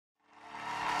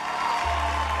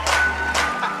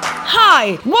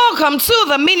Hi, welcome to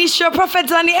the ministry of Prophet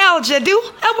Daniel Jedu,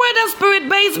 a word and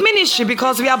spirit-based ministry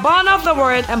because we are born of the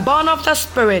word and born of the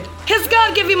spirit. His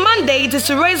God-given mandate is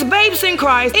to raise babes in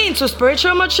Christ into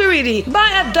spiritual maturity by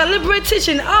a deliberate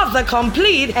teaching of the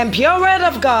complete and pure word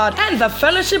of God and the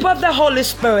fellowship of the Holy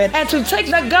Spirit, and to take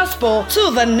the gospel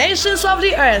to the nations of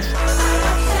the earth.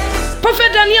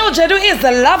 Prophet Daniel Jedu is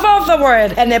the lover of the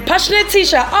word and a passionate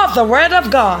teacher of the word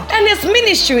of God, and his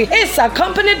ministry is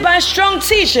accompanied by strong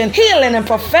teaching, healing, and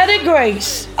prophetic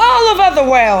grace. All over the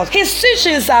world, his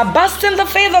teachings are boosting the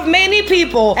faith of many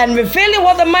people and revealing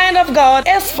what the mind of God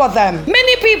is for them.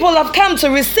 Many people have come to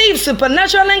receive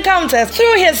supernatural encounters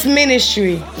through his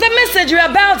ministry. The message you're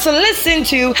about to listen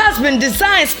to has been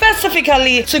designed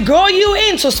specifically to grow you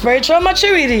into spiritual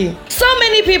maturity. So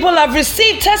many people have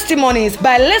received testimonies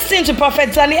by listening to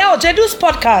Prophet Daniel Jedu's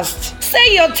podcast.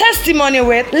 Say your testimony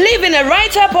with leaving a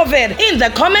write-up of it in the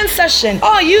comment section,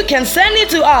 or you can send it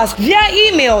to us via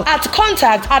email at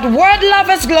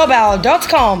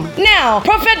contact@wordloversglobal.com. Now,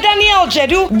 Prophet Daniel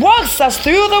Jedu walks us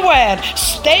through the word.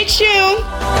 Stay tuned.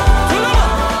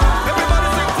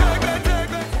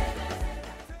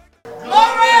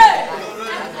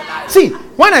 See,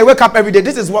 when I wake up every day,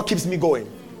 this is what keeps me going.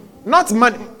 Not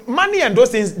money. Money and those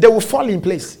things, they will fall in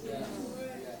place.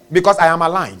 Because I am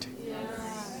aligned.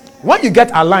 When you get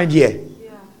aligned here,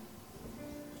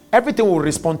 everything will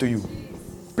respond to you.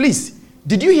 Please,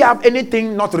 did you hear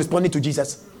anything not responding to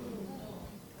Jesus?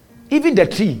 Even the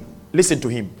tree listened to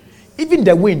him. Even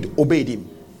the wind obeyed him.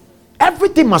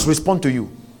 Everything must respond to you.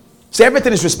 Say,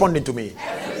 everything is responding to me.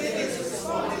 Everything is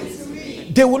responding to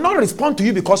me. They will not respond to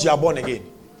you because you are born again.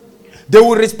 They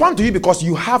will respond to you because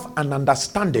you have an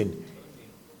understanding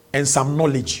and some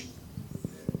knowledge.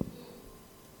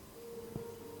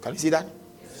 Can you see that?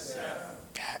 Yes, sir.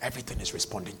 Everything is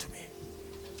responding to me.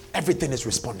 Everything is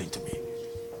responding to me.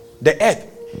 The earth.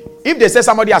 If they say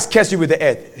somebody has cursed you with the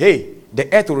earth, hey,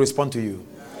 the earth will respond to you.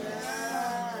 Yes.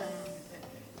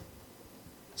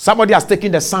 Somebody has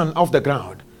taken the sun off the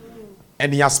ground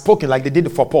and he has spoken like they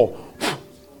did for Paul.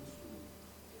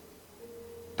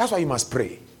 That's why you must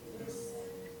pray.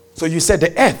 So you said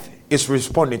the earth is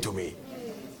responding to me.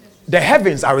 The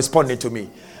heavens are responding to me.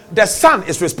 The sun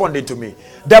is responding to me.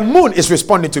 The moon is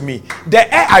responding to me.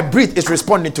 The air I breathe is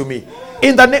responding to me.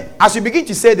 In the name, as you begin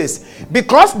to say this,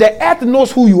 because the earth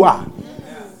knows who you are.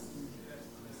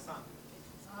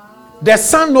 The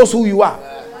sun knows who you are.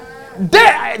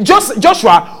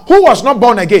 Joshua, who was not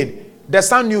born again, the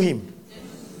sun knew him.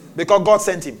 Because God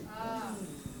sent him.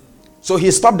 So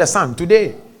he stopped the sun.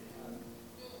 Today,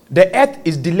 the earth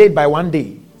is delayed by 1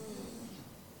 day.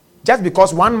 Just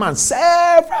because one man,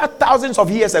 several thousands of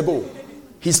years ago,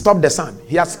 he stopped the sun.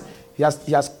 He has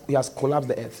collapsed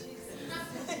the earth.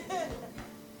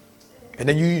 And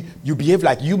then you behave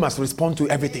like you must respond to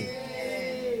everything.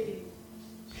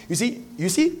 You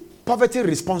see, poverty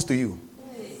responds to you.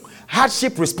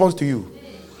 Hardship responds to you.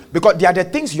 Because they are the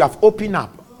things you have opened up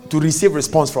to receive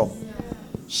response from.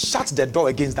 Shut the door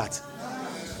against that.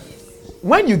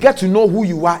 When you get to know who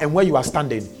you are and where you are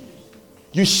standing,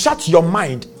 you shut your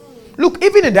mind. Look,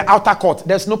 even in the outer court,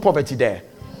 there's no poverty there.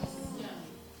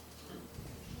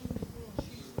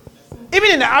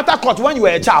 Even in the outer court, when you were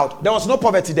a child, there was no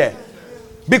poverty there.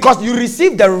 Because you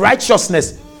received the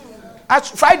righteousness. At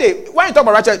Friday, when you talk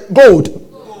about righteousness, gold.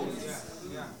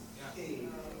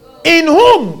 In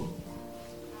whom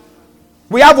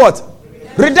we have what?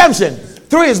 Redemption.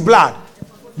 Through his blood.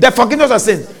 The forgiveness of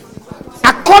sin.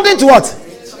 According to what?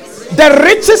 The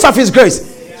riches of his grace.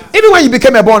 Even when you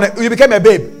became a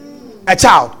babe, a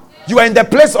child, you are in the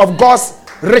place of God's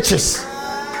riches.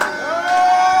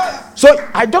 So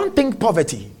I don't think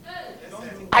poverty.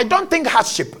 I don't think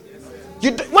hardship.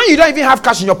 When you don't even have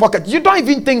cash in your pocket, you don't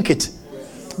even think it.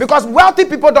 Because wealthy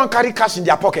people don't carry cash in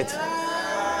their pocket.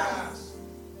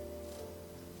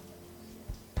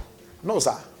 No,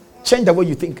 sir. Change the way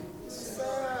you think.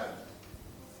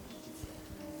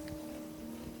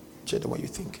 Change the way you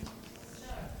think.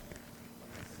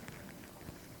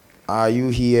 Are you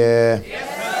here?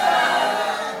 Yes, sir.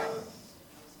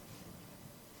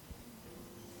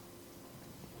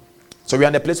 So we are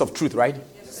in the place of truth, right?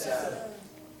 Yes, sir.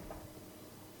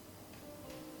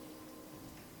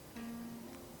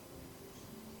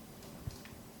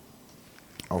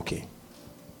 Okay.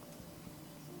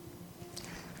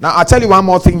 Now I'll tell you one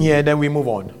more thing here, then we move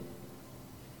on.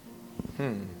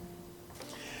 In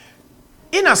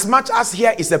as much as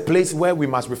here is a place where we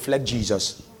must reflect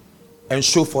Jesus and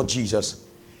show for Jesus,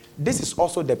 this is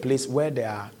also the place where there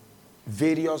are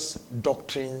various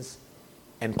doctrines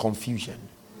and confusion.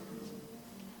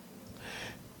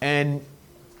 And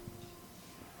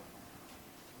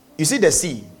you see the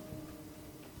sea,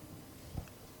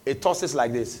 it tosses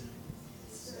like this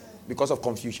because of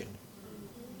confusion.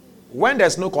 When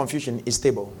there's no confusion, it's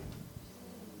stable.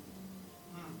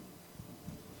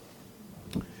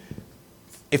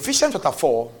 Ephesians chapter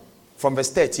 4, from verse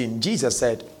 13, Jesus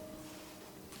said,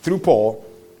 through Paul,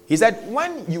 he said,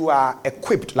 when you are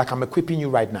equipped, like I'm equipping you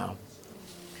right now,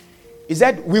 he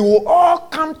said, we will all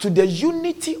come to the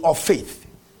unity of faith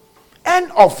and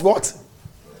of what?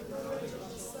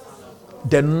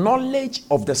 The knowledge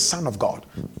of the Son of God.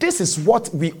 This is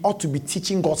what we ought to be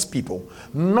teaching God's people.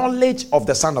 Knowledge of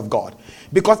the Son of God.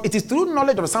 Because it is through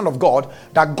knowledge of the Son of God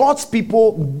that God's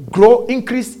people grow,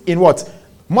 increase in what?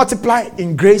 Multiply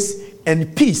in grace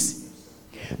and peace.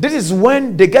 This is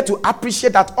when they get to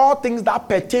appreciate that all things that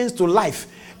pertains to life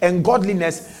and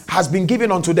godliness has been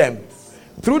given unto them.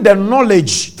 Through the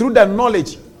knowledge,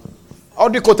 how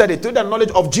do you quote it? Through the knowledge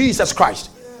of Jesus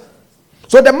Christ.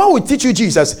 So the more we teach you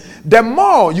Jesus, the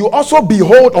more you also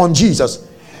behold on Jesus,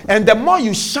 and the more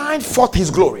you shine forth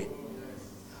his glory.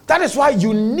 That is why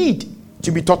you need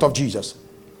to be taught of Jesus.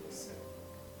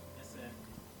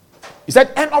 He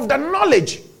said, and of the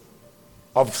knowledge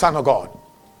of Son of God.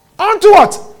 Unto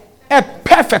what? A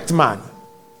perfect man.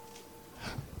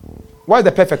 What is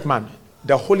the perfect man?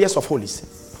 The holiest of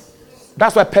holies.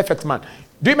 That's why perfect man.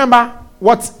 Do you remember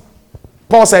what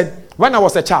Paul said? When I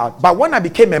was a child, but when I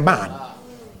became a man.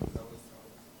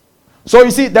 So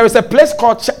you see, there is a place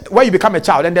called where you become a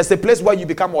child, and there's a place where you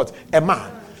become what? A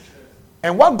man.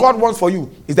 And what God wants for you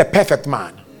is the perfect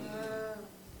man.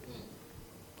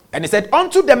 And he said,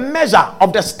 unto the measure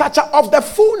of the stature of the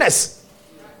fullness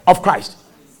of Christ.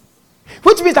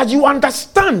 Which means that you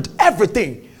understand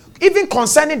everything, even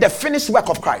concerning the finished work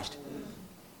of Christ.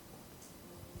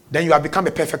 Then you have become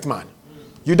a perfect man.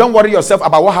 You don't worry yourself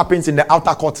about what happens in the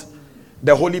outer court,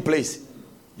 the holy place,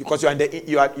 because you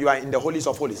are in the holies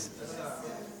of holies.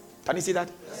 Can you see that?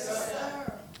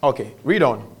 Okay, read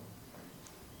on.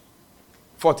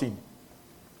 14.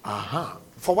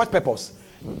 For what purpose?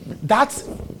 That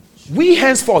we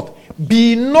henceforth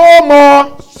be no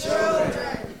more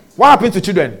children. What happened to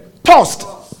children?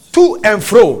 Tossed to and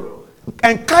fro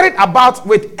and carried about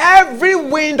with every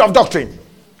wind of doctrine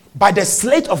by the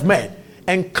sleight of men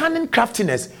and cunning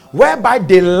craftiness, whereby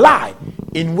they lie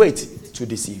in wait to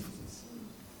deceive.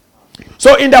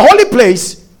 So in the holy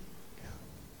place,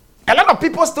 a lot of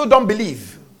people still don't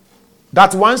believe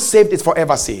that once saved is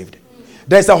forever saved.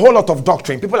 There's a whole lot of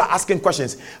doctrine. People are asking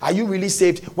questions. Are you really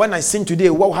saved? When I sin today,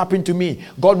 what will happen to me?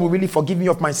 God will really forgive me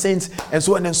of my sins, and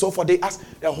so on and so forth. They ask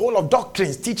a whole lot of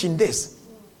doctrines teaching this.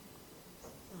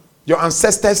 Your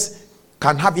ancestors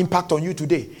can have impact on you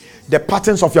today. The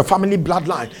patterns of your family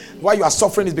bloodline. Why you are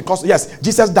suffering is because, yes,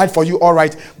 Jesus died for you, all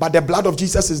right, but the blood of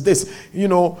Jesus is this.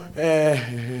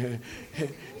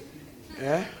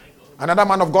 Another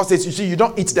man of God says, you see, you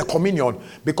don't eat the communion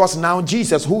because now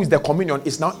Jesus, who is the communion,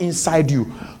 is now inside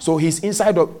you. So he's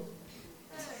inside of...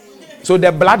 So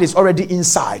the blood is already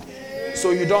inside.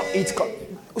 So you don't eat...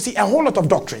 You see, a whole lot of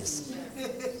doctrines.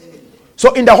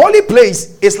 So in the holy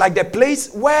place, it's like the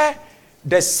place where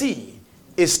the sea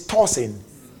is tossing.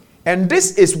 And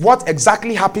this is what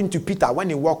exactly happened to Peter when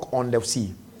he walked on the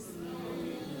sea.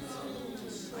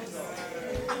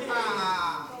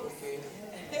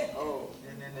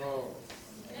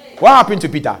 What happened to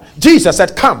Peter? Jesus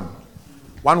said, come.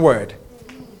 One word.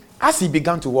 As he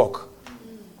began to walk,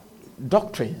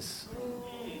 doctrines.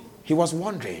 He was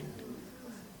wondering.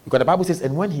 Because the Bible says,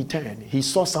 and when he turned, he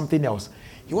saw something else.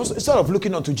 He was, instead of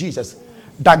looking unto Jesus,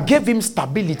 that gave him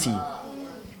stability.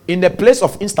 In the place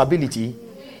of instability,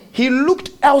 he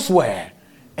looked elsewhere.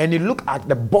 And he looked at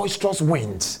the boisterous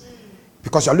winds.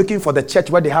 Because you're looking for the church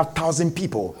where they have 1,000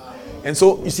 people. And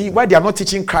so, you see, why they are not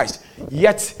teaching Christ.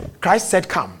 Yet, Christ said,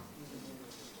 come.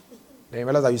 Then you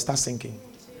realize that you start sinking.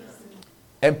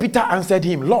 And Peter answered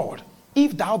him, Lord,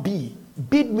 if thou be,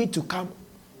 bid me to come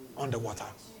on the water.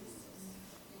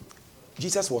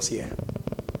 Jesus was here.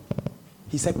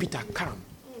 He said, Peter, come.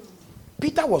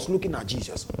 Peter was looking at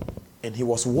Jesus and he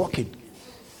was walking.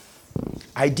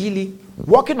 Ideally,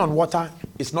 walking on water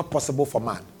is not possible for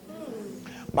man.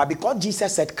 But because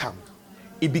Jesus said, come,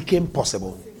 it became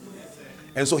possible.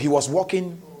 And so he was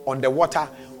walking on the water,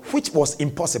 which was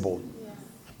impossible.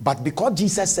 But because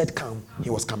Jesus said come, he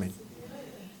was coming.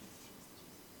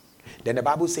 Then the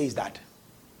Bible says that,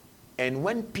 and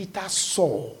when Peter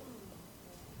saw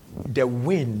the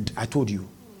wind, I told you,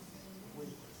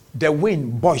 the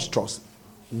wind boisterous.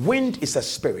 Wind is a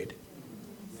spirit.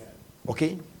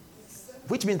 Okay?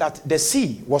 Which means that the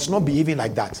sea was not behaving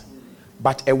like that.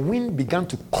 But a wind began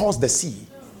to cause the sea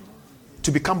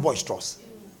to become boisterous.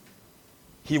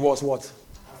 He was what?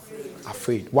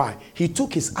 Afraid. Why? He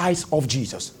took his eyes off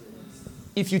Jesus.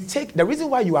 if you take the reason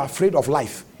why you are afraid of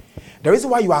life, the reason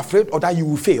why you are afraid or that you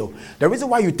will fail, the reason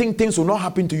why you think things will not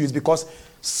happen to you is because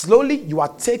slowly you are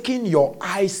taking your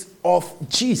eyes off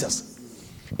Jesus.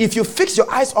 If you fix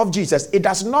your eyes off Jesus, it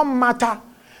does not matter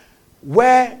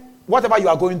whatever you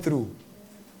are going through,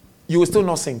 you will still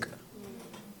not sink.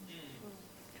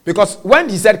 Because when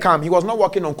he said come, he was not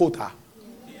walking on quota.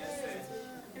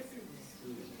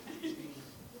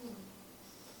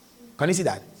 Can you see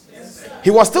that? He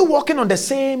was still walking on the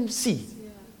same sea.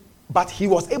 But he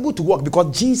was able to walk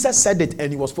because Jesus said it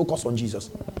and he was focused on Jesus.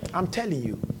 I'm telling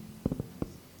you.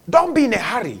 Don't be in a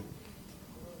hurry.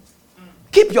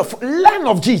 Learn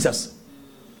of Jesus.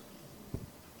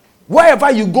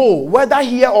 Wherever you go, whether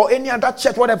here or any other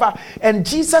church, whatever, and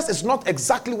Jesus is not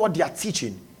exactly what they are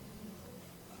teaching,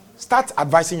 start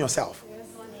advising yourself.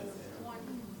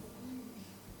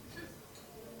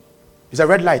 It's a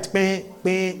red light. Bing,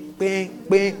 bing, bing,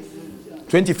 bing.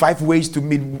 25 ways to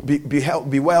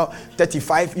be well.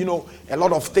 35, a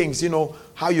lot of things,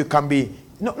 how you can be.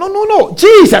 No.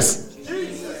 Jesus.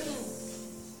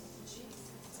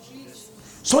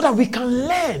 So that we can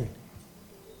learn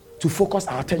to focus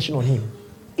our attention on him.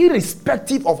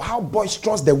 Irrespective of how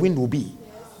boisterous the wind will be.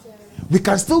 We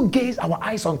can still gaze our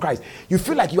eyes on Christ. You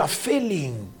feel like you are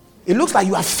failing. It looks like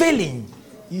you are failing.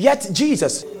 Yet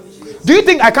Jesus. Do you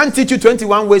think I can't teach you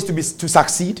 21 ways to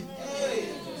succeed?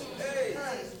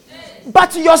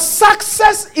 But your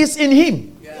success is in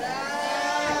him.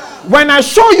 When I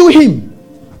show you him,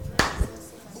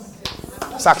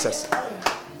 success.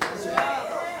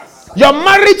 Your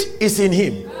marriage is in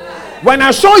him. When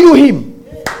I show you him,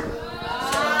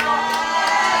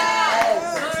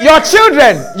 your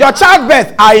children, your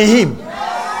childbirth are in him.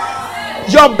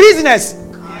 Your business,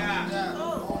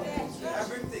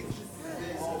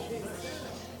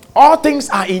 all things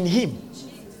are in him.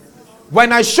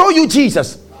 When I show you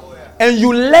Jesus and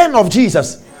you learn of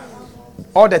Jesus,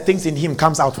 all the things in him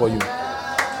comes out for you.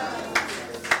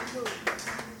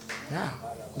 Yeah.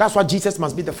 That's why Jesus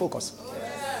must be the focus.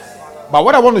 But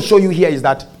what I want to show you here is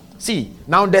that, see,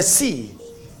 now the sea,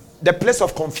 the place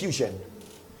of confusion.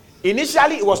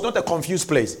 Initially, it was not a confused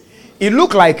place. It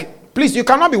looked like, please, you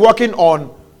cannot be walking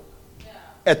on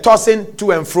a tossing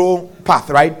to and fro path,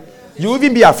 right? You will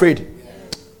even be afraid.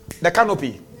 The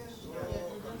canopy.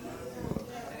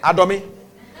 Adomi.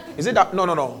 Is it that?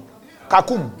 No.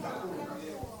 Kakum.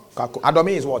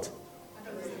 Adomi is what?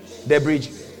 The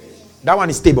bridge. That one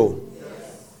is stable.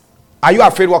 Are you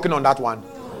afraid walking on that one?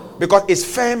 Because it's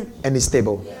firm and it's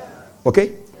stable.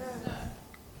 Okay?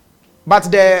 But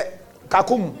the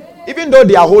Kakum, even though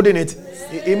they are holding it,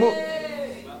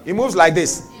 it moves like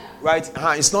this. Right?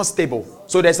 It's not stable.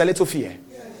 So there's a little fear.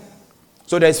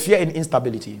 So there's fear in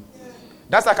instability.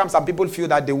 That's how come some people feel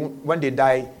that when they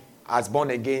die as born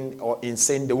again or in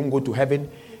sin, they won't go to heaven.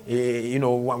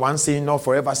 One sin, not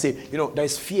forever saved.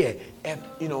 There's fear.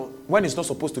 When it's not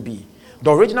supposed to be. The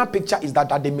original picture is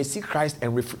that they may see Christ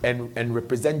and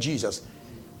represent Jesus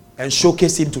and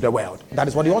showcase him to the world. That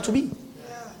is what it ought to be.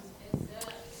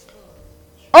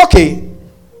 Okay.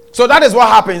 So that is what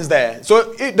happens there.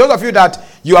 So those of you that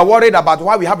you are worried about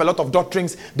why we have a lot of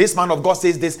doctrines, this man of God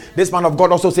says this man of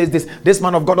God also says this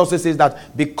man of God also says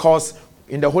that, because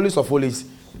in the holiest of holies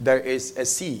there is a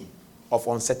sea of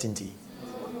uncertainty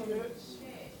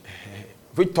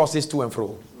which tosses to and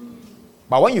fro.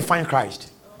 But when you find Christ,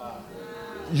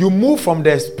 you move from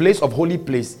the place of holy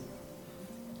place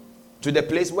to the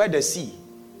place where the sea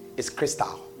is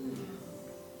crystal.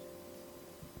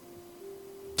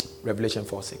 Revelation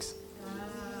 4:6.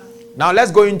 Now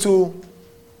let's go into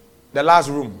the last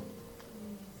room.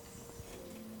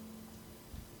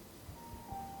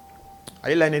 Are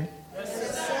you learning?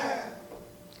 Yes, sir.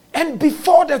 And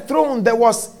before the throne there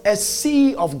was a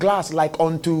sea of glass like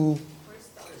unto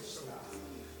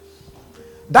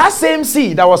that same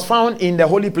sea that was found in the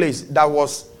holy place, that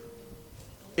was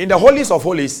in the holiest of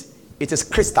holies. It is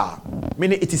crystal,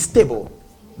 meaning it is stable.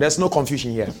 There's no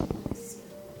confusion here.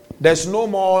 There's no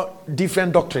more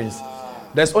different doctrines.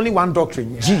 There's only one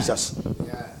doctrine, Jesus.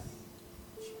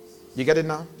 You get it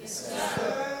now?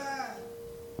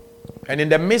 And in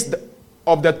the midst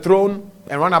of the throne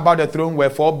and round about the throne were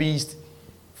 4 beasts,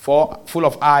 4 full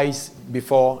of eyes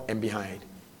before and behind.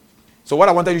 So what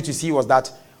I wanted you to see was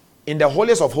that in the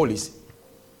holiest of holies,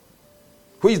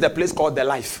 who is the place called the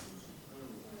life?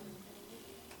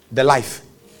 The life.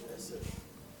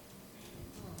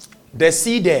 The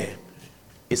sea there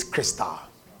is crystal,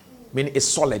 meaning it's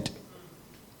solid.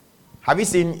 Have you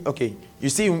seen, you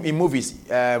see in movies,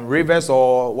 rivers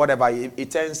or whatever, it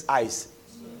turns ice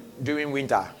during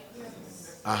winter.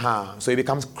 So it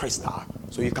becomes crystal.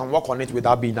 So you can walk on it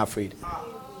without being afraid.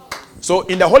 So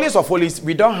in the holiest of holies,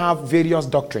 we don't have various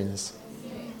doctrines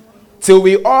till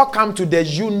we all come to the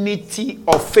unity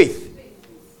of faith.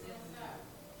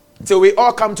 Till we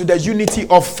all come to the unity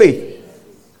of faith,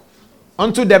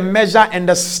 unto the measure and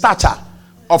the stature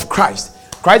of Christ.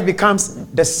 Christ becomes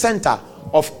the center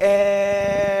of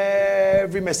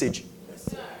every message.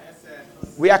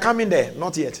 We are coming there,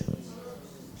 not yet.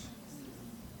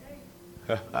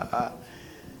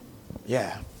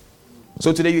 Yeah.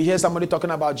 So today you hear somebody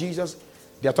talking about Jesus.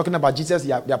 They are talking about Jesus.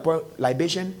 They are pouring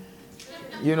libation.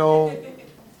 You know,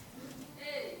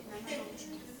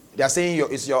 they are saying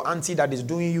it's your auntie that is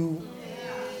doing you.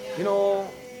 You know,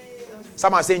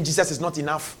 some are saying Jesus is not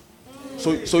enough.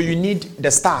 So you need the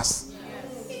stars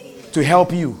to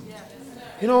help you.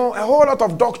 You know, a whole lot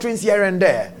of doctrines here and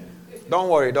there. Don't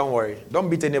worry. Don't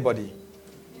beat anybody.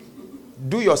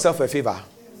 Do yourself a favor.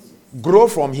 Grow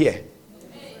from here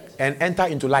and enter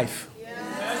into life.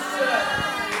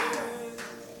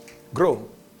 Grow.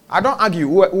 I don't argue.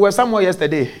 We were somewhere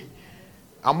yesterday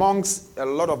amongst a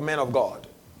lot of men of God.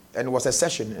 And it was a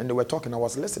session and they were talking. I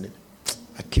was listening.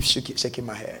 I keep shaking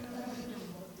my head.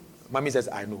 Mommy says,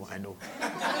 I know.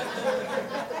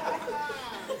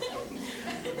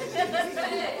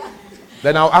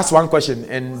 Then I'll ask one question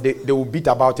and they will beat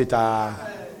about it.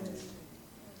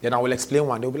 Then I will explain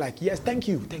one. They'll be like, yes, thank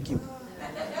you.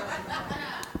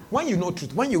 When you know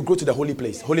truth, when you go to the holy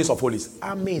place, holiest of holies,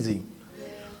 amazing.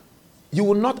 You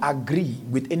will not agree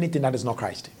with anything that is not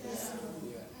Christ.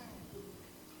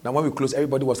 Now when we close,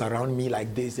 everybody was around me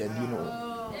like this and you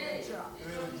know.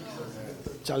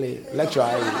 Charlie, lecture.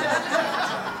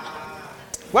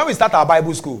 When we start our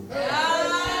Bible school,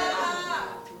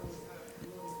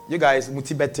 you guys,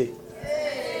 mutibete.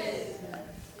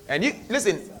 And you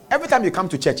listen, every time you come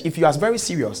to church, if you are very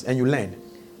serious and you learn,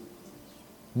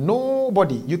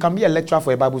 nobody, you can be a lecturer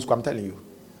for a Bible school, I'm telling you.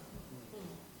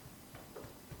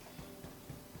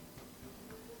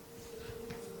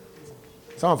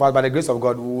 Some of us, by the grace of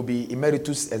God, we will be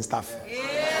emeritus and stuff.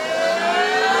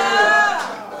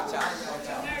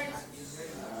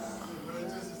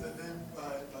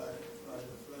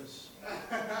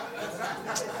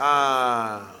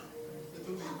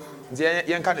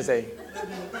 You can't say.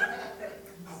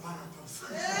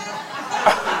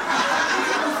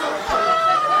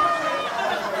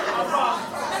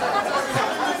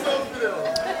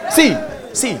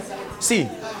 See.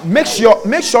 Make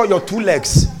sure your two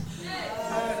legs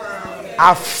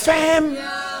are firm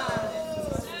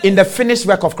in the finished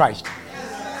work of Christ.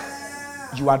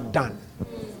 You are done.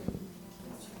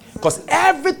 Because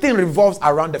everything revolves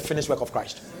around the finished work of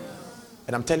Christ.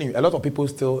 And I'm telling you, a lot of people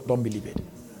still don't believe it.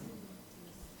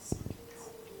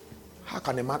 How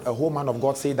can a whole man of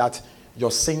God say that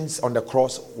your sins on the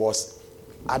cross was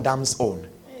Adam's own?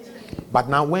 But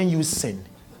now when you sin,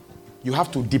 you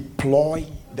have to deploy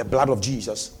the blood of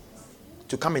Jesus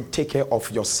to come and take care of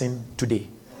your sin today.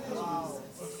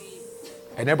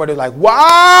 And everybody's like,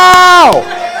 wow!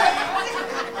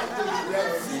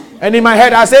 And in my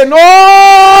head I say, no!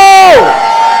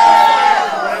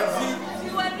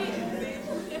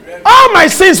 All my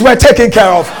sins were taken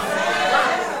care of.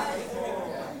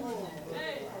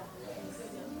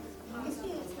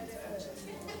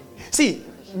 See,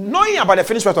 knowing about the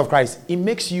finished work of Christ, it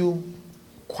makes you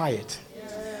quiet.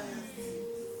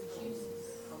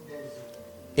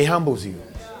 It humbles you.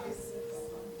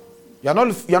 You're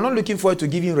not looking forward to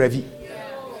giving review.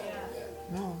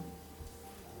 No.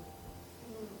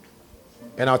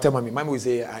 And I'll tell mommy will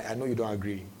say, I know you don't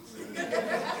agree.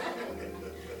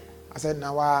 I said,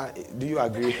 now do you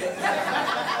agree?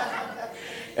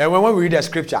 And when we read the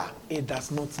scripture, it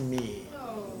does not mean.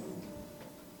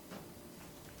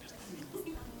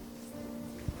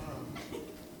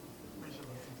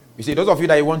 You see, those of you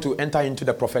that you want to enter into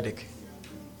the prophetic,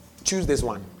 choose this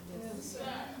one.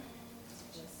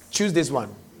 Choose this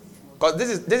one.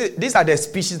 Because these are the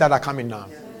species that are coming now.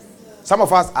 Some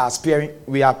of us are sparing.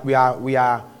 We are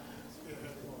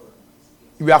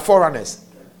forerunners.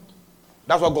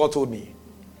 That's what God told me.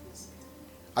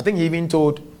 I think he even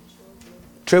told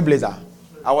trailblazer.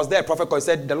 I was there, prophet, because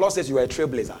he said, the Lord says you are a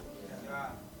trailblazer.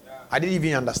 I didn't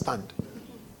even understand.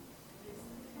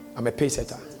 I'm a pace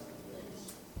setter.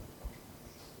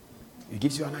 It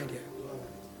gives you an idea.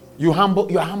 You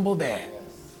are humble there.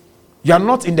 You are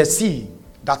not in the sea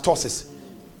that tosses.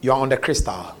 You are on the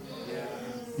crystal.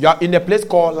 You are in a place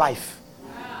called life.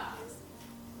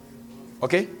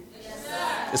 Okay?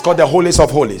 It's called the holiest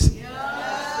of holies.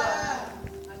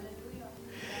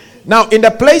 Now, in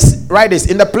the place, write this,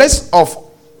 in the place of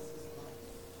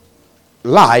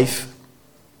life,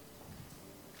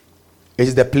 it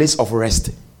is the place of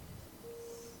rest.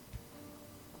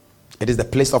 It is the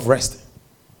place of rest.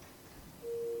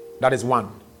 That is 1.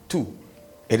 2.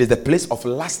 It is the place of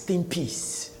lasting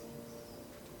peace.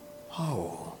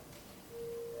 Oh.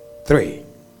 3.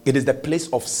 It is the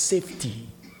place of safety.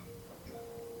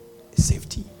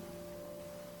 Safety.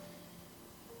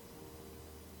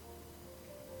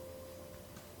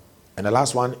 And the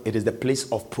last one, it is the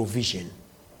place of provision.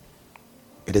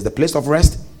 It is the place of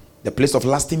rest, the place of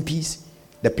lasting peace,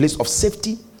 the place of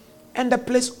safety, and the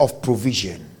place of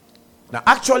provision. Now,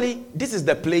 actually, this is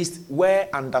the place where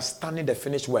understanding the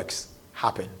finished works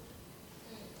happen.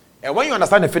 And when you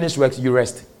understand the finished works, you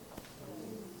rest.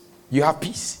 You have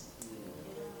peace.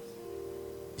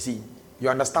 You see, you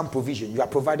understand provision. You are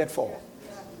provided for.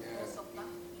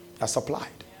 You are supplied.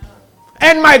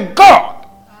 And my God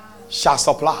shall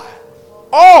supply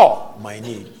all my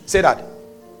need. Say that.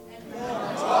 And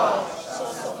my God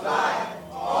shall supply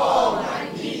all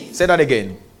my needs. Say that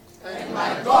again. And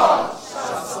my God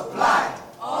shall supply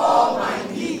all my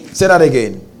needs. Say that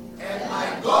again. And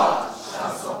my God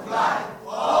shall supply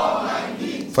all my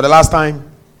needs. For the last time.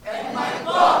 And my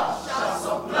God shall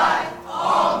supply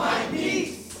all my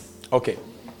needs. Okay.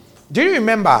 Do you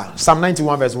remember Psalm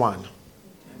 91 verse 1?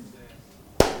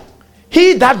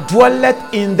 He that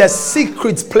dwelleth in the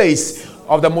secret place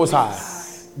of the Most High.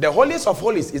 The holiest of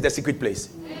holies is the secret place.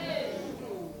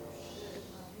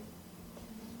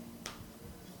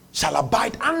 Shall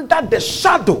abide under the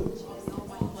shadow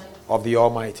of the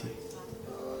Almighty.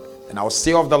 And I will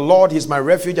say of the Lord, He is my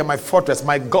refuge and my fortress,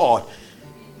 my God.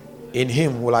 In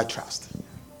Him will I trust.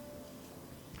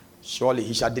 Surely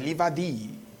He shall deliver thee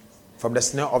from the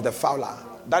snare of the fowler.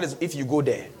 That is if you go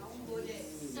there.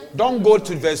 Don't go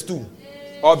to verse 2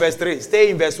 or verse 3. Stay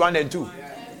in verse 1 and 2.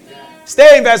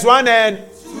 Stay in verse 1 and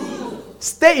 2.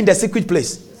 Stay in the secret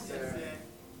place.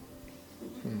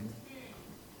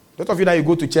 Those of you that you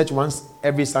go to church once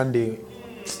every Sunday,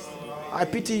 I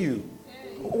pity you.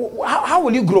 How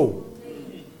will you grow?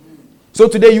 So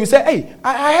today you say, hey,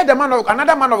 I heard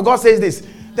another man of God says this.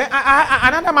 Then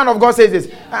another man of God says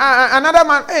this. Another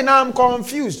man, hey, now I'm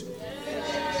confused.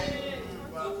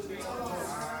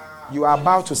 You are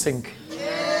about to sink.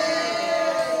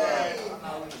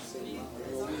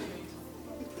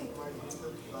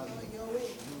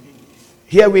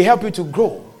 Here we help you to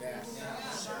grow.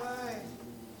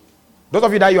 Those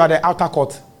of you that you are the outer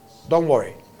court, don't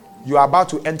worry. You are about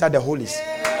to enter the holies.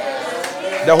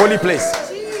 The holy place.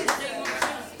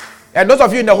 And those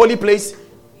of you in the holy place,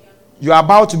 you are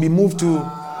about to be moved to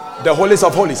the holiest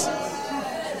of holies.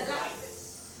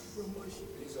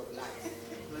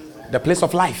 The place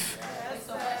of life.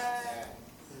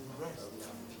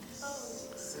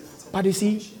 But you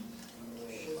see,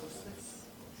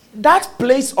 that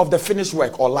place of the finished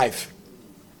work or life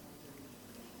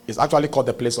is actually called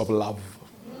the place of love.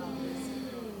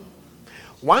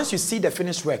 Once you see the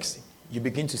finished works, you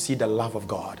begin to see the love of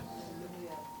God.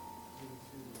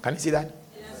 Can you see that?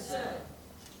 Yes, sir.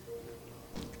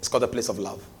 It's called the place of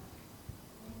love.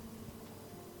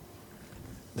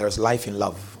 There is life in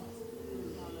love.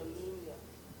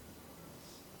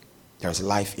 There is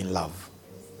life in love.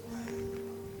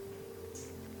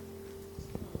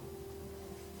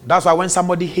 That's why when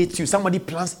somebody hates you, somebody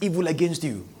plans evil against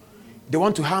you, they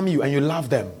want to harm you and you love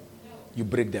them, you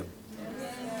break them.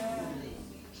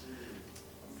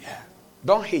 Yeah.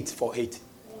 Don't hate for hate.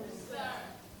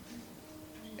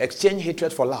 Exchange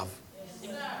hatred for love.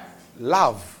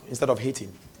 Love instead of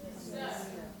hating.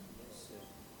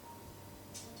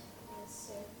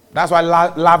 That's why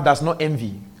love does not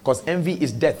envy, because envy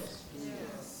is death.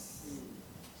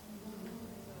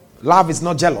 Love is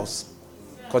not jealous,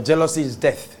 because jealousy is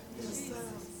death.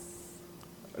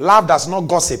 Love does not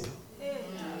gossip,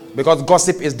 because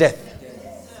gossip is death.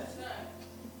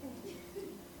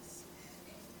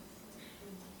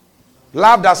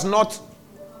 Love does not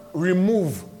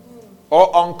remove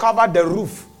or uncover the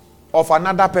roof of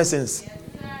another person's.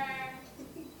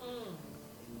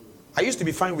 I used to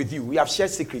be fine with you. We have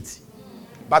shared secrets.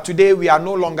 But today we are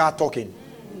no longer talking.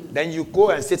 Then you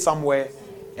go and sit somewhere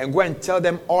and go and tell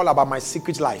them all about my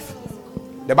secret life.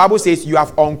 The Bible says you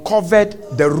have uncovered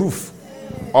the roof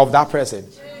of that person.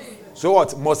 So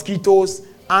what? Mosquitoes,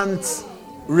 ants,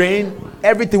 rain,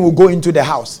 everything will go into the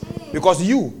house. Because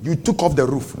you took off the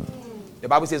roof. The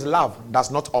Bible says love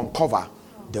does not uncover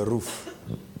the roof.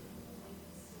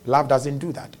 Love doesn't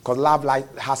do that. Because love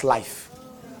has life.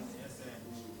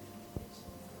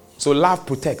 So love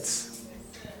protects.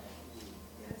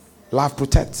 Love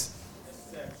protects.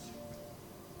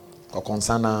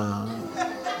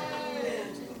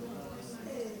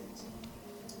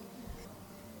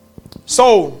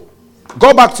 So,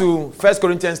 go back to 1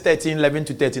 Corinthians 13, 11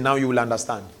 to 13. Now you will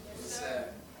understand.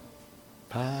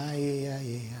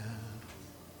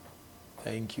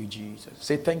 Thank you, Jesus.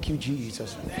 Say thank you,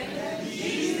 Jesus. Thank you,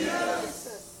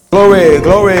 Jesus. Glory,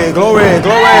 glory, glory,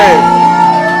 glory.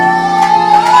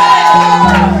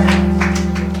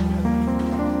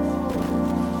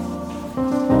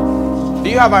 Do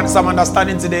you have some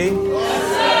understanding today?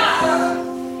 Yes,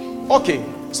 okay,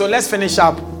 so let's finish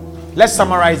up. Let's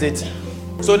summarize it.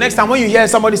 So next time when you hear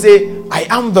somebody say, I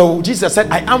am the, Jesus said,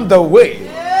 I am the way.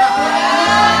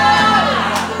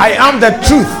 I am the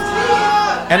truth.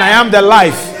 And I am the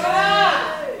life.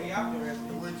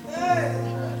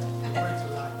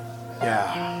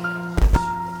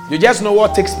 Yeah. You just know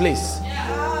what takes place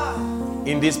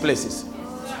in these places.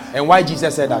 And why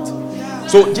Jesus said that.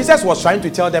 So Jesus was trying to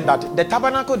tell them that the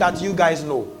tabernacle that you guys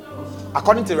know,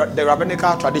 according to the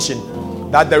rabbinical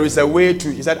tradition, that there is a way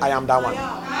to, he said, I am that one.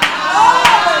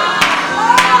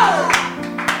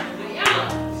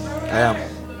 I am.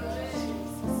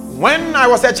 When I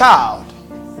was a child,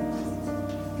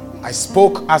 I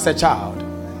spoke as a child.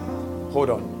 Hold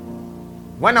on.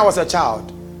 When I was a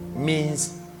child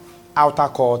means outer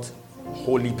court,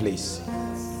 holy place.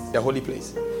 The holy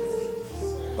place.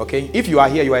 Okay? If you are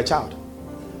here, you are a child.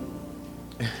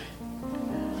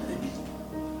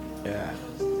 Yeah.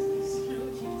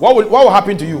 What will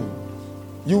happen to you?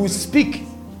 You will speak.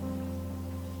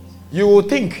 You will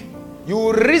think. You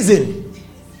will reason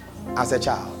as a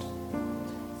child.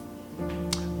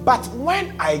 But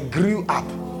when I grew up,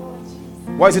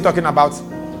 what is he talking about?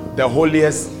 The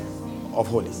holiest of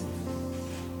holies.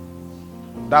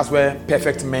 That's where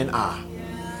perfect men are.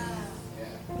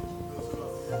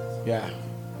 Yeah.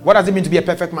 What does it mean to be a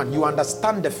perfect man? You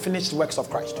understand the finished works of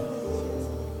Christ.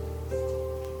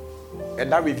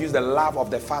 And that reveals the love of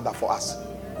the Father for us.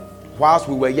 Whilst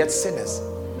we were yet sinners,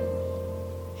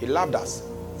 he loved us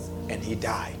and he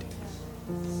died.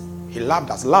 He loved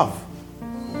us. Love.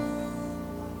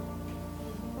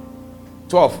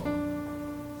 12.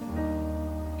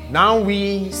 Now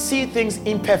we see things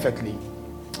imperfectly,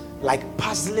 like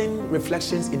puzzling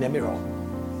reflections in a mirror.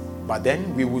 But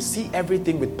then we will see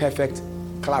everything with perfect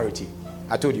clarity.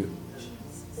 I told you.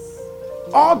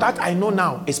 All that I know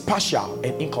now is partial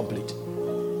and incomplete.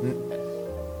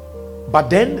 But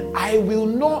then I will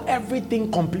know everything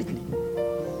completely.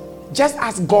 Just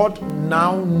as God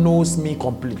now knows me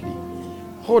completely.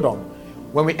 Hold on.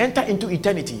 When we enter into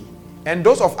eternity, and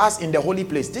those of us in the holy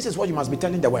place, this is what you must be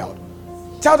telling the world.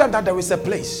 Tell them that there is a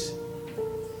place.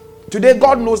 Today,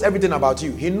 God knows everything about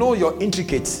you. He knows your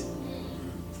intricate,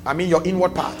 your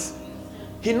inward parts.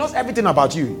 He knows everything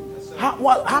about you.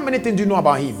 How many things do you know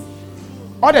about him?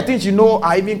 All the things you know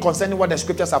are even concerning what the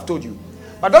scriptures have told you.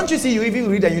 But don't you see, you even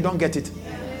read and you don't get it.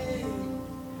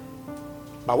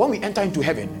 But when we enter into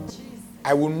heaven,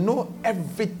 I will know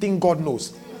everything God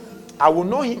knows. I will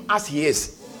know him as he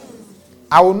is.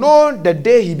 I will know the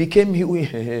day he became he.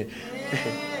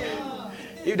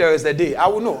 If there is a day, I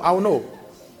will know.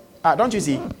 Don't you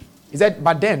see? He said,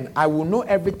 but then I will know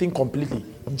everything completely,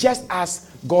 just as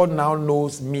God now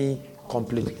knows me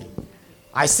completely.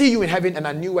 I see you in heaven and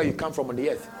I knew where you come from on the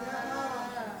earth.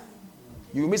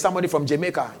 You meet somebody from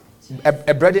Jamaica,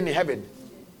 a brethren in heaven.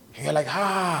 And you're like,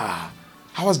 how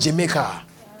was Jamaica?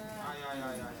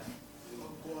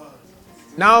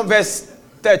 Now verse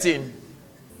 13.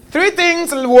 3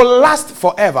 things will last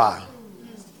forever.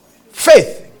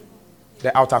 Faith,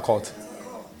 the outer court.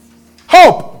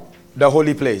 Hope, the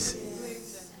holy place.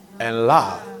 And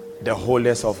love, the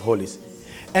holiest of holies.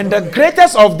 And the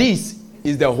greatest of these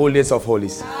is the holiest of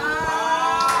holies.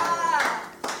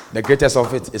 The greatest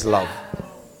of it is love.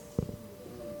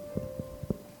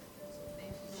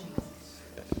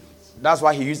 That's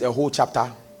why he used a whole chapter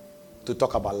to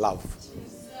talk about love.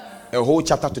 A whole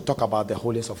chapter to talk about the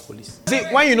holiest of holies. See,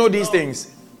 when you know these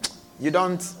things, you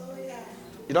don't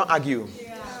argue.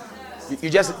 You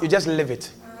just live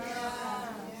it.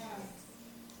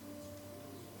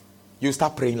 You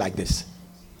start praying like this.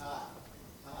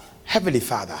 Heavenly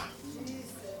Father,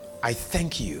 I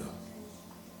thank you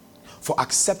for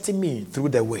accepting me through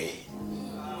the way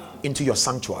into your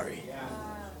sanctuary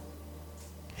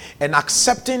and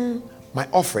accepting my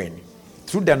offering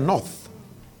through the north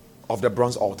of the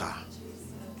bronze altar,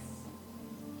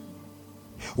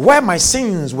 where my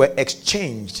sins were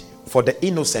exchanged for the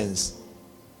innocence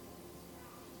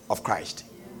of Christ.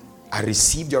 I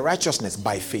received your righteousness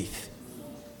by faith.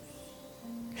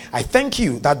 I thank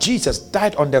you that Jesus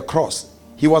died on the cross.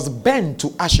 He was burned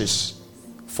to ashes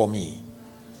for me.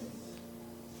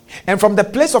 And from the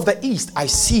place of the east, I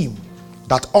see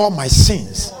that all my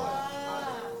sins,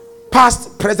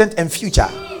 past, present, and future,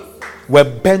 were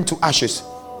burned to ashes.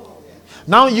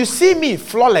 Now you see me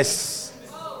flawless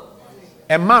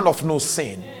a man of no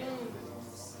sin.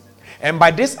 And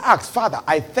by this act, Father,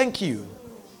 I thank you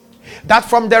that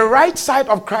from the right side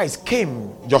of Christ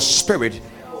came your spirit.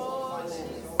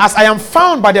 As I am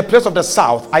found by the place of the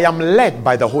south, I am led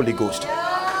by the Holy Ghost.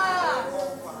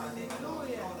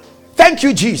 Thank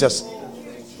you, Jesus,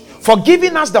 for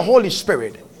giving us the Holy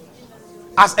Spirit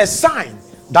as a sign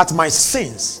that my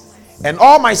sins and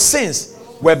all my sins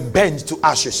were burned to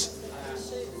ashes.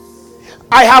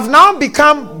 I have now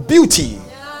become beauty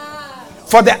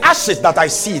for the ashes that I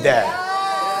see there.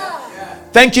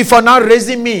 Thank you for now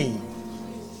raising me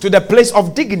to the place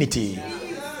of dignity,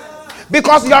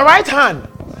 because your right hand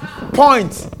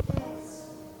points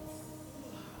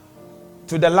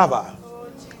to the lover,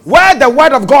 where the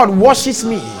word of God washes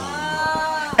me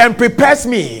and prepares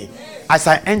me as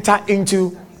I enter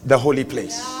into the holy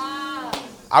place.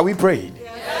 Are we praying?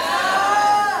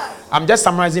 I'm just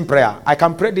summarizing prayer. I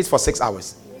can pray this for 6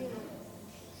 hours.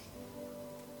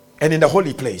 And in the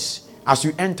holy place, as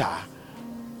you enter,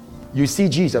 you see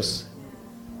Jesus.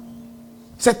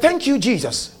 Say, thank you,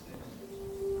 Jesus,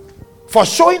 for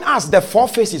showing us the four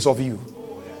faces of you.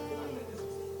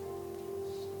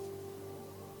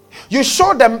 You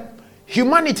show them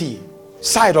humanity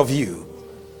side of you,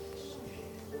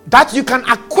 that you can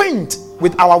acquaint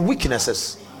with our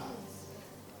weaknesses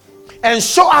and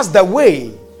show us the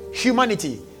way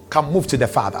humanity can move to the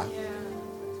Father.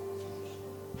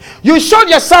 You showed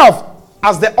yourself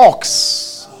as the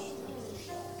ox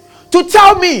to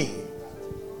tell me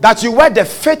that you were the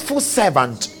faithful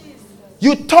servant.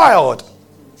 You toiled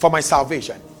for my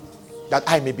salvation, that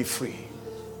I may be free.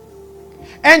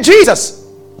 And Jesus,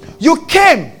 you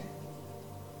came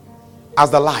as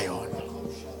the lion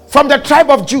from the tribe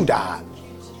of Judah,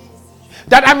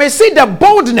 that I may see the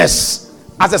boldness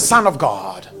as a son of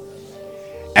God,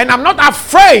 and I'm not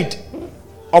afraid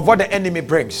of what the enemy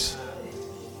brings.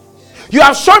 You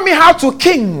have shown me how to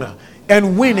king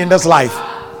and win in this life.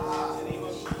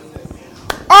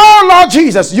 Oh Lord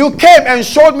Jesus, you came and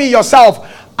showed me yourself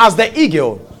as the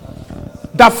eagle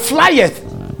that flieth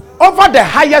over the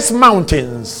highest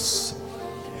mountains.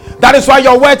 That is why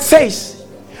your word says,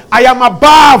 I am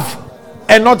above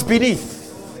and not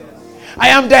beneath. I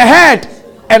am the head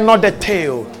and not the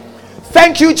tail.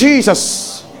 Thank you,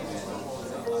 Jesus.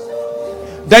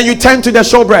 Then you turn to the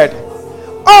showbread.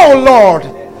 Oh Lord,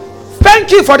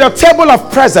 thank you for the table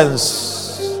of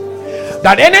presence,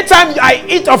 that anytime I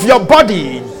eat of your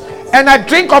body and I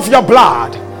drink of your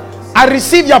blood, I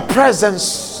receive your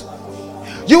presence.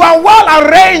 You are well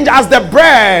arranged as the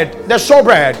bread, the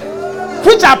showbread,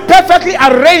 which are perfectly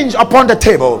arranged upon the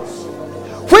table,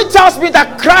 which tells me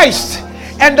that Christ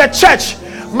and the church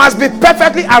must be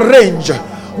perfectly arranged.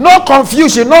 No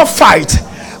confusion, no fight,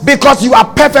 because you are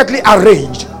perfectly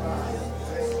arranged.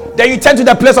 Then you turn to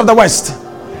the place of the west.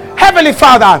 Heavenly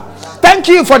Father, thank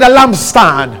you for the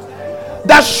lampstand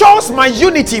that shows my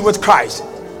unity with Christ,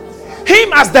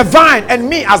 him as the vine and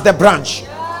me as the branch.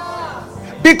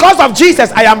 Because of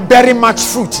Jesus, I am bearing much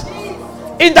fruit.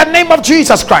 In the name of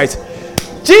Jesus Christ.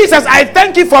 Jesus, I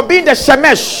thank you for being the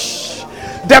Shemesh,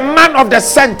 the man of the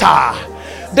center,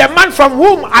 the man from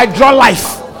whom I draw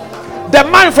life, the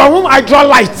man from whom I draw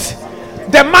light,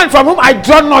 the man from whom I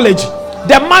draw knowledge,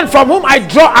 the man from whom I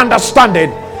draw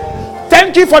understanding.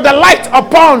 Thank you for the light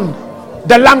upon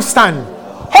the lampstand.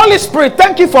 Holy Spirit,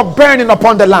 thank you for burning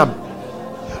upon the lamp,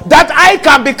 that I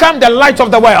can become the light of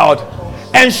the world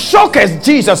and showcase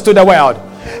Jesus to the world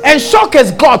and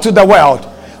showcase God to the world.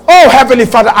 Oh Heavenly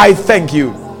Father, I thank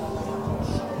you.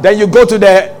 Then you go to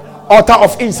the altar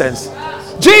of incense.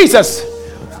 Jesus,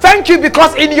 thank you,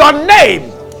 because in your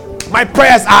name my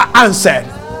prayers are answered.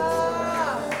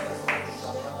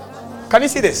 Can you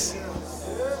see this?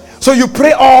 So you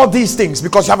pray all these things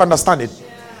because you have understanding.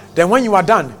 Then when you are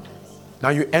done, now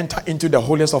you enter into the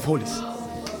holiest of holies.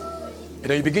 And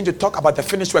then you begin to talk about the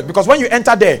finished work. Because when you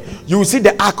enter there, you will see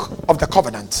the ark of the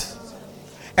covenant.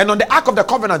 And on the ark of the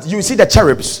covenant, you will see the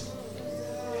cherubs.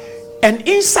 And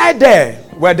inside there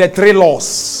were the 3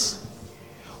 laws,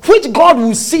 which God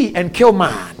will see and kill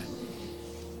man.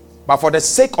 But for the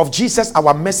sake of Jesus,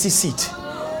 our mercy seat,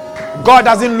 God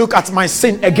doesn't look at my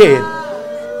sin again.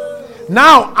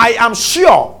 Now I am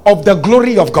sure of the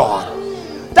glory of God.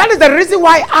 That is the reason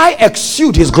why I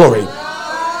exude his glory.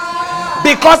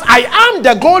 Because I am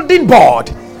the golden board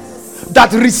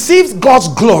that receives God's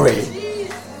glory.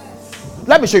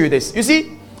 Let me show you this. You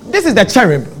see, this is the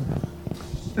cherub.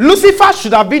 Lucifer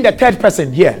should have been the third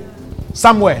person here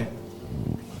somewhere,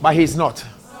 but he's not.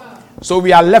 So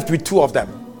we are left with 2 of them.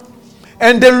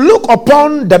 And they look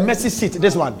upon the mercy seat,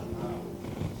 this one.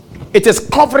 It is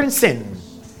covering sin,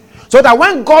 so that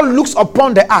when God looks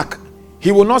upon the ark,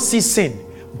 he will not see sin.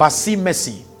 but see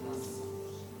mercy.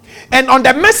 And on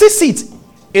the mercy seat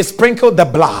is sprinkled the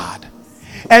blood.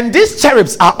 And these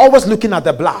cherubs are always looking at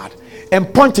the blood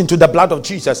and pointing to the blood of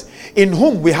Jesus, in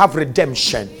whom we have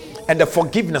redemption and the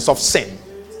forgiveness of sin.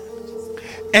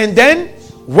 And then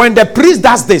when the priest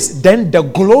does this, then the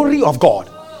glory of God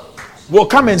will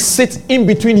come and sit in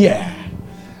between here.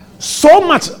 So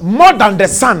much more than the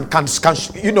sun can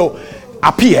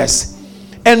appears.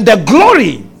 And the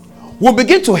glory will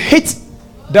begin to hit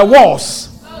the walls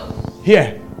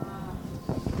here.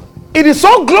 It is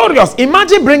so glorious.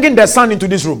 Imagine bringing the sun into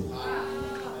this room.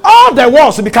 All the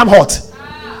walls will become hot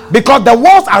because the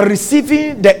walls are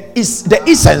receiving the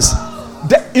essence,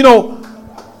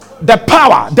 the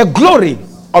power, the glory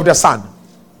of the sun.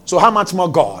 So how much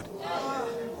more God?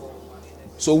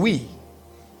 So we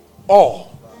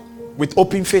all with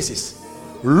open faces,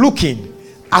 looking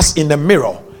as in the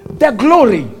mirror, the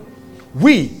glory,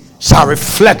 we shall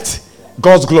reflect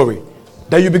God's glory.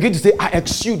 Then you begin to say, I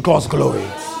exude God's glory.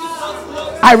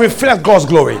 I reflect God's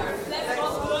glory.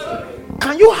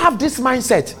 Can you have this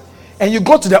mindset? And you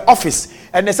go to the office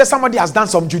and they say somebody has done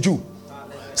some juju.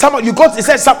 You go, it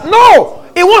says something. No,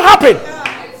 it won't happen.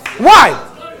 Why?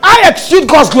 I exude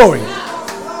God's glory.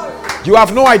 You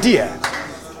have no idea.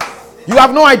 You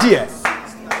have no idea.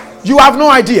 You have no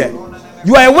idea.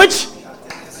 You are a witch.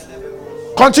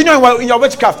 Continue in your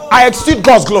witchcraft. I exude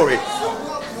God's glory.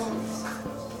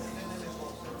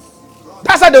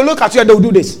 That's how they look at you and they'll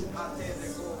do this.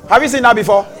 Have you seen that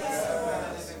before?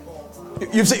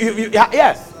 You've seen,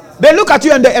 yeah. They look at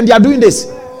you and they are doing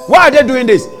this. Why are they doing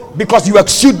this? Because you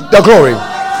exude the glory.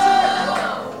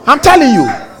 I'm telling you,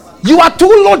 you are too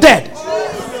loaded.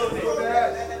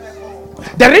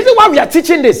 The reason why we are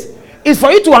teaching this is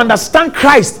for you to understand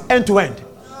Christ end to end.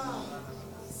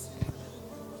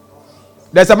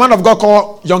 There's a man of God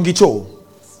called Yonggi Cho.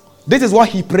 This is what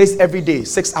he prays every day,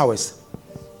 6 hours.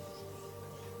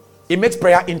 It makes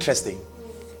prayer interesting.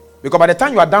 Because by the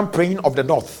time you are done praying of the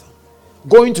north,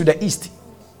 going to the east,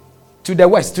 to the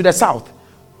west, to the south,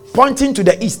 pointing to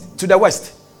the east, to the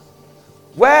west,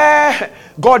 where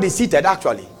God is seated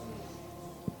actually.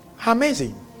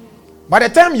 Amazing. By the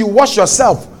time you wash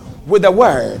yourself with the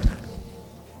word,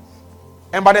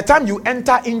 and by the time you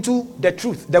enter into the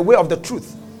truth, the way of the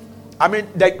truth,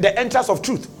 the entrance of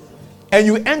truth, and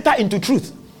you enter into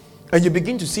truth, and you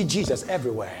begin to see Jesus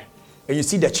everywhere, and you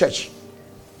see the church,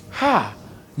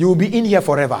 you will be in here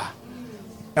forever.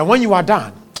 And when you are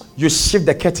done, you shift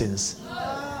the curtains,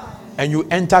 and you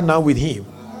enter now with him,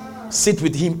 sit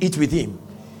with him, eat with him.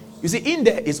 You see, in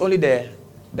there is only the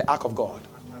ark of God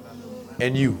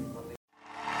and you.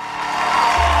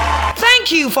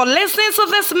 Thank you for listening to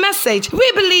this message.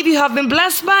 We believe you have been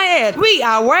blessed by it. We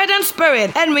are Word and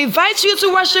Spirit, and we invite you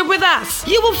to worship with us.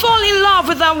 You will fall in love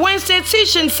with our Wednesday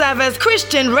teaching service,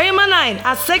 Christian Rhema 9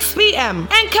 at 6 p.m.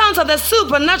 Encounter the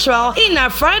supernatural in our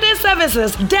Friday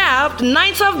services, Dabbed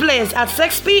Night of Bliss at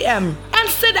 6 p.m. And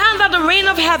sit under the rain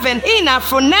of heaven in our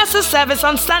Phronesis service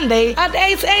on Sunday at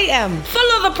 8 a.m.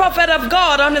 Follow the Prophet of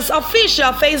God on his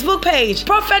official Facebook page,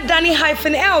 Prophet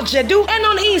Danny-El Jedu, and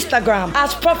on Instagram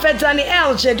as Prophet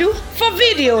Danny-El Jedu. For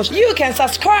videos, you can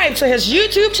subscribe to his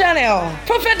YouTube channel.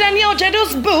 Prophet Danny-El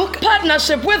Jedu's book,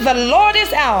 Partnership with the Lord,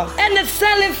 is out, and it's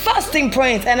selling fasting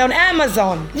print and on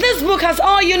Amazon. This book has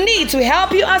all you need to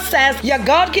help you access your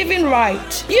God-given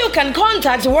right. You can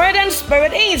contact Word and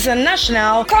Spirit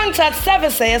International. Contact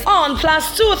services on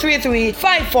 +233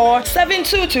 54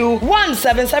 722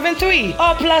 1773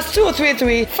 or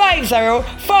 +233 50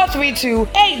 432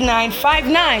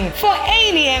 8959 for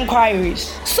any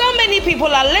inquiries. So many people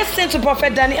are listening to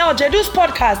Prophet Danny-El Jedu's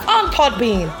podcast on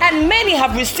Podbean, and many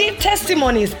have received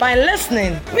testimonies by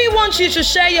listening. We want you to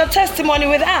share your testimony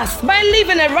with us by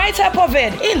leaving a write-up of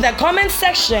it in the comment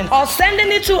section or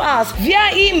sending it to us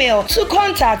via email to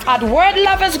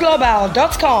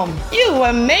contact@wordloversglobal.com. You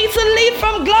were made to live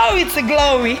from glory to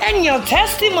glory, and your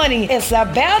testimony is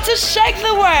about to shake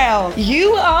the world.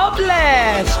 You are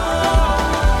blessed.